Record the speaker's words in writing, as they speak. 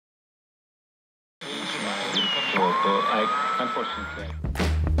So I unfortunately.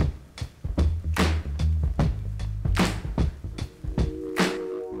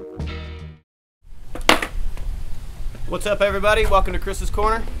 What's up, everybody? Welcome to Kris's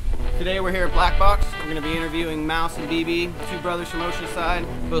Corner. Today we're here at Black Box. We're going to be interviewing Mouse and BB, two brothers from Oceanside,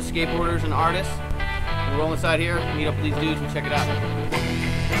 both skateboarders and artists. We'll roll inside here, meet up with these dudes, and check it out.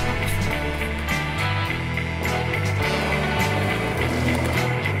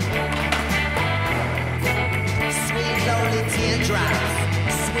 Sweet lonely teardrops,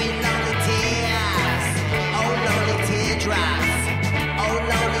 sweet lonely tears, oh lonely teardrops, oh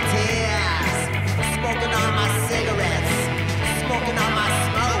lonely tears, smoking on my cigarettes, smoking on my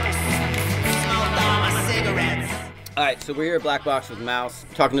smokes, smoked on my cigarettes. Alright, so we're here at Black Box with Mouse,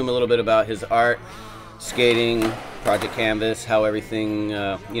 talking to him a little bit about his art, skating, Project Canvas, how everything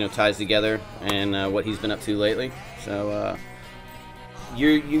ties together, and what he's been up to lately. So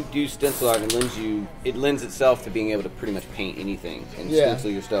you do stencil art, and it lends itself to being able to pretty much paint anything and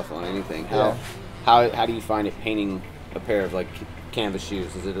stencil your stuff on anything. How do you find it painting a pair of like canvas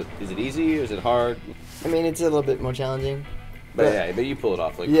shoes? Is it easy or is it hard? I mean, it's a little bit more challenging. But you pull it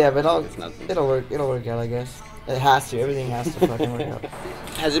off. Like, yeah, but it'll work out, I guess. It has to. Everything has to fucking work out.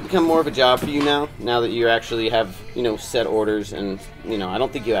 Has it become more of a job for you now that you actually have, set orders and, I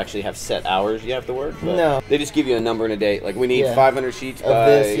don't think you actually have set hours you have to work. But no. They just give you a number and a date. Like, we need 500 sheets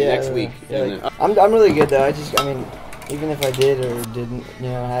by next week. Yeah, I'm really good, though. Even if I did or didn't,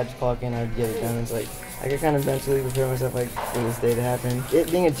 I had to clock in, I'd get it done. It's like, I could kind of mentally prepare myself, like, for this day to happen.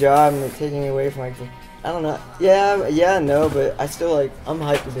 It being a job and it taking me away from, like, I don't know. Yeah, no, but I still, I'm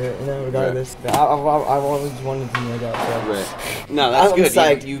hyped to do it, regardless. Right. I've always wanted to do that, so. Right. No, that's good.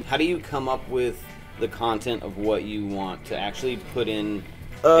 Psyched. How do you come up with the content of what you want to actually put in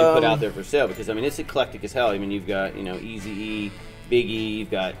and put out there for sale? Because, it's eclectic as hell. I mean, you've got, Eazy-E, Big E,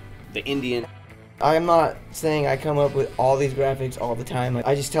 you've got the Indian. I'm not saying I come up with all these graphics all the time.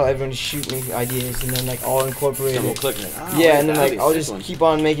 I just tell everyone to shoot me ideas, and then I'll incorporate it. Click it. And then I'll just keep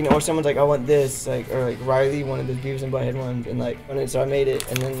on making it. Or someone's like, I want this, or Riley wanted this Beavis and Butthead one, and so I made it.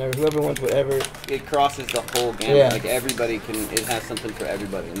 And then whoever wants whatever. It crosses the whole gamut. Yeah. Like everybody can. It has something for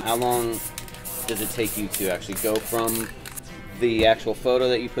everybody. And how long does it take you to actually go from the actual photo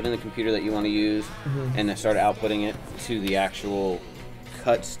that you put in the computer that you want to use, and then start outputting it to the actual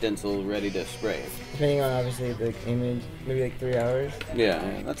cut stencil ready to spray? Depending on obviously the image, maybe 3 hours.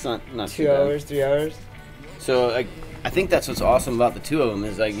 Yeah, that's not 2 hours, 3 hours. So I think that's what's awesome about the two of them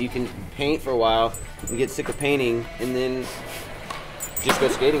is you can paint for a while and get sick of painting, and then just go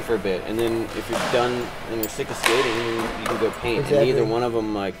skating for a bit, and then if you're done and you're sick of skating, you can go paint. Exactly. And neither one of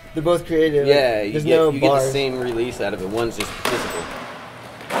them they're both creative. Yeah, you get the same release out of it. One's just physical.